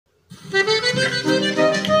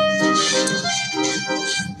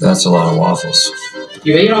That's a lot of waffles.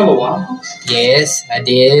 You ate all the waffles? Yes, I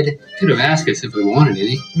did. Could have asked us if we wanted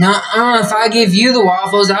any. Nuh-uh, if I give you the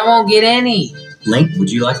waffles, I won't get any. Link, would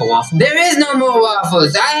you like a waffle? There is no more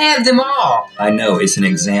waffles. I have them all. I know, it's an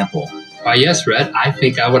example. Why, yes, Rhett, I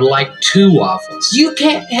think I would like 2 waffles. You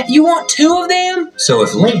can't. You want 2 of them? So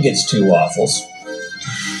if Link gets 2 waffles,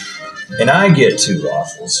 and I get 2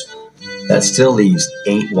 waffles, that still leaves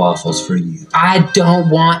 8 waffles for you. I don't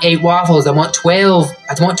want 8 waffles. I want 12.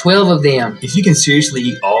 I want 12 of them. If you can seriously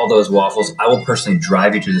eat all those waffles, I will personally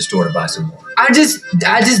drive you to the store to buy some more. I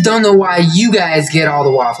just don't know why you guys get all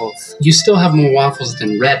the waffles. You still have more waffles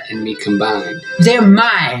than Rhett and me combined. They're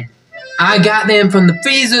mine. I got them from the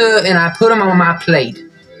freezer and I put them on my plate.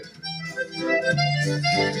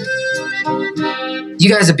 You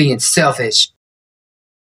guys are being selfish.